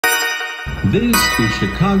This is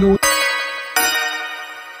Chicago.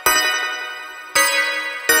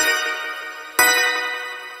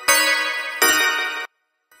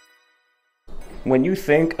 When you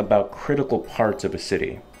think about critical parts of a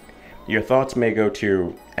city, your thoughts may go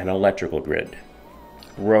to an electrical grid,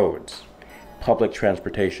 roads, public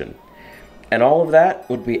transportation, and all of that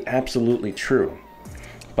would be absolutely true.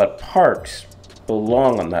 But parks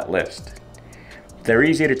belong on that list. They're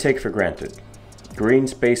easy to take for granted. Green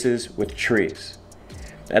spaces with trees.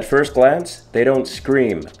 At first glance, they don't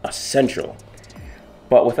scream essential.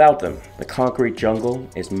 But without them, the concrete jungle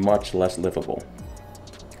is much less livable.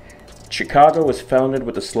 Chicago was founded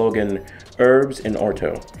with the slogan, "Herbs in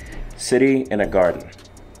Orto, City in a Garden."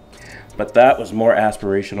 But that was more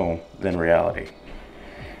aspirational than reality.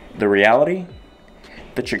 The reality?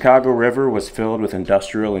 The Chicago River was filled with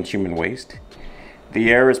industrial and human waste.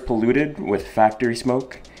 The air is polluted with factory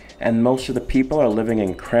smoke, and most of the people are living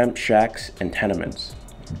in cramped shacks and tenements.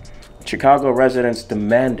 Chicago residents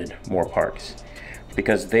demanded more parks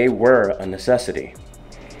because they were a necessity.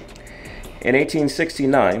 In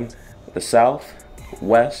 1869, the South,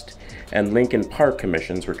 West, and Lincoln Park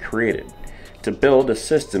Commissions were created to build a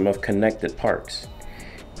system of connected parks.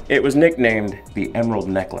 It was nicknamed the Emerald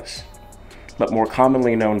Necklace, but more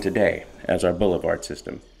commonly known today as our Boulevard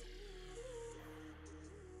system.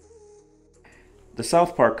 The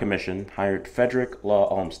South Park Commission hired Frederick Law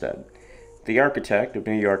Olmsted, the architect of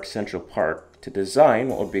New York's Central Park, to design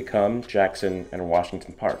what would become Jackson and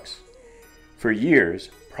Washington Parks. For years,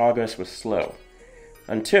 progress was slow,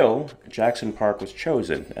 until Jackson Park was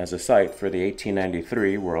chosen as a site for the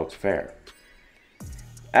 1893 World's Fair.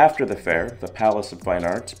 After the fair, the Palace of Fine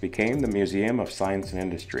Arts became the Museum of Science and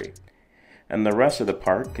Industry, and the rest of the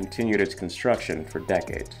park continued its construction for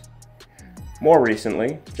decades. More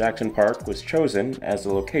recently, Jackson Park was chosen as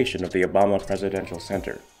the location of the Obama Presidential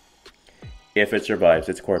Center, if it survives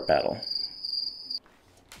its court battle.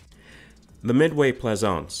 The Midway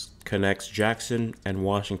Plaisance connects Jackson and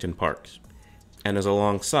Washington Parks, and is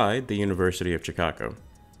alongside the University of Chicago.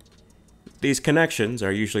 These connections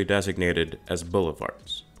are usually designated as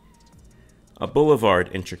boulevards. A boulevard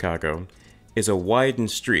in Chicago is a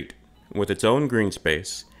widened street with its own green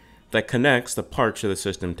space that connects the parts of the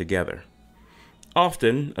system together.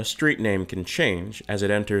 Often, a street name can change as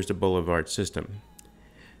it enters the boulevard system.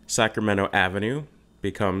 Sacramento Avenue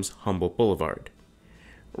becomes Humboldt Boulevard.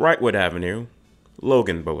 Wrightwood Avenue,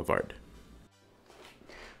 Logan Boulevard.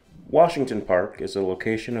 Washington Park is the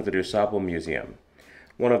location of the DuSable Museum,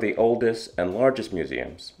 one of the oldest and largest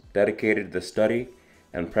museums dedicated to the study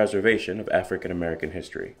and preservation of African American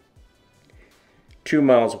history. 2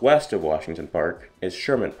 miles west of Washington Park is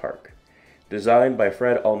Sherman Park, designed by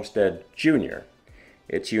Fred Olmsted, Jr.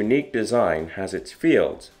 Its unique design has its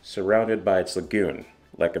fields surrounded by its lagoon,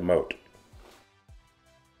 like a moat.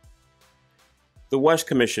 The West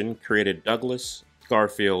Commission created Douglas,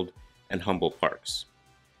 Garfield, and Humboldt Parks.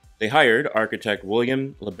 They hired architect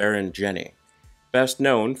William LeBaron Jenney, best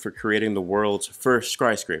known for creating the world's first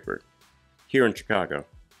skyscraper, here in Chicago.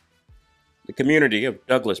 The community of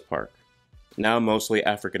Douglas Park, now mostly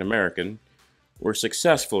African American, were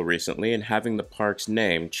successful recently in having the park's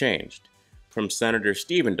name changed from Senator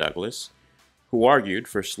Stephen Douglas, who argued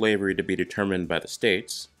for slavery to be determined by the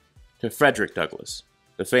states, to Frederick Douglass,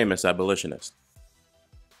 the famous abolitionist.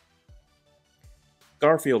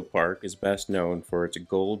 Garfield Park is best known for its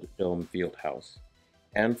gold dome field house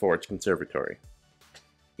and for its conservatory.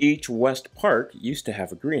 Each West Park used to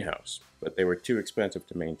have a greenhouse, but they were too expensive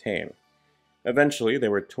to maintain. Eventually, they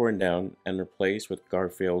were torn down and replaced with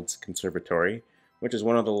Garfield's conservatory, which is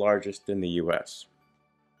one of the largest in the U.S.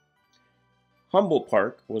 Humboldt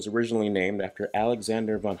Park was originally named after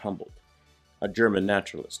Alexander von Humboldt, a German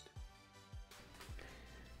naturalist.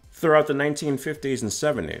 Throughout the 1950s and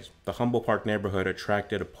 70s, the Humboldt Park neighborhood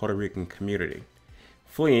attracted a Puerto Rican community,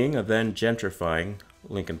 fleeing a then gentrifying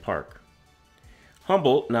Lincoln Park.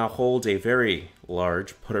 Humboldt now holds a very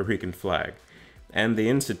large Puerto Rican flag and the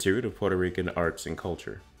Institute of Puerto Rican Arts and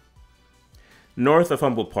Culture. North of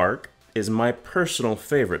Humboldt Park is my personal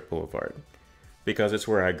favorite boulevard, because it's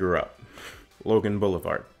where I grew up, Logan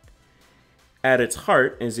Boulevard. At its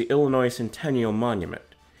heart is the Illinois Centennial Monument,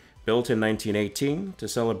 built in 1918 to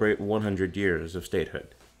celebrate 100 years of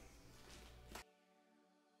statehood.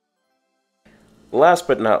 Last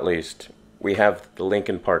but not least, we have the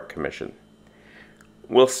Lincoln Park Commission.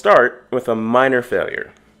 We'll start with a minor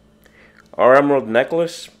failure. Our Emerald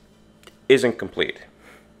Necklace isn't complete.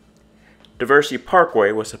 Diversey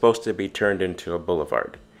Parkway was supposed to be turned into a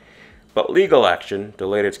boulevard, but legal action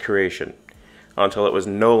delayed its creation until it was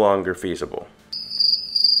no longer feasible.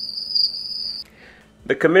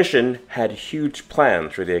 The commission had huge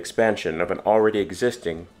plans for the expansion of an already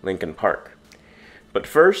existing Lincoln Park. But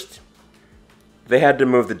first, they had to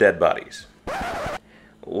move the dead bodies.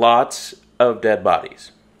 Lots of dead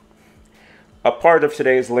bodies. A part of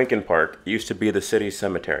today's Lincoln Park used to be the city's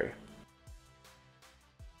cemetery.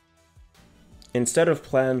 Instead of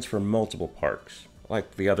plans for multiple parks,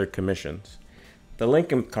 like the other commissions, the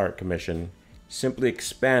Lincoln Park Commission simply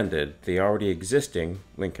expanded the already existing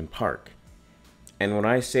Lincoln Park. And when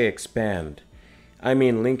I say expand, I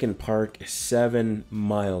mean Lincoln Park is 7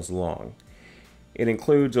 miles long. It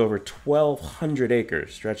includes over 1,200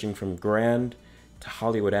 acres stretching from Grand to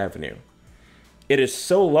Hollywood Avenue. It is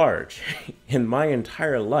so large, in my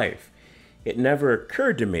entire life, it never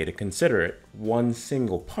occurred to me to consider it one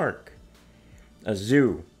single park. A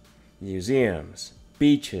zoo, museums,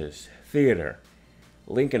 beaches, theater.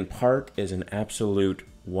 Lincoln Park is an absolute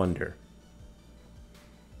wonder.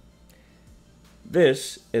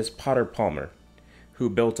 This is Potter Palmer, who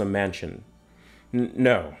built a mansion.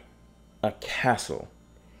 No, a castle.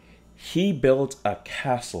 He built a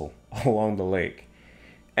castle along the lake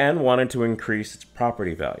and wanted to increase its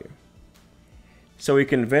property value. So he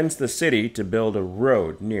convinced the city to build a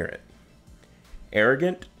road near it.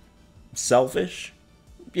 Arrogant? Selfish?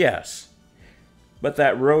 Yes. But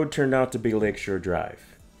that road turned out to be Lakeshore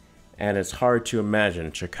Drive, and it's hard to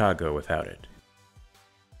imagine Chicago without it.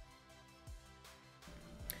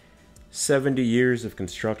 70 years of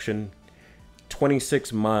construction,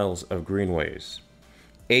 26 miles of greenways,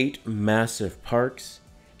 8 massive parks,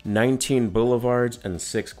 19 boulevards, and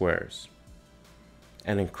 6 squares.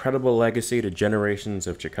 An incredible legacy to generations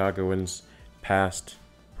of Chicagoans, past,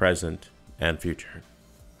 present, and future.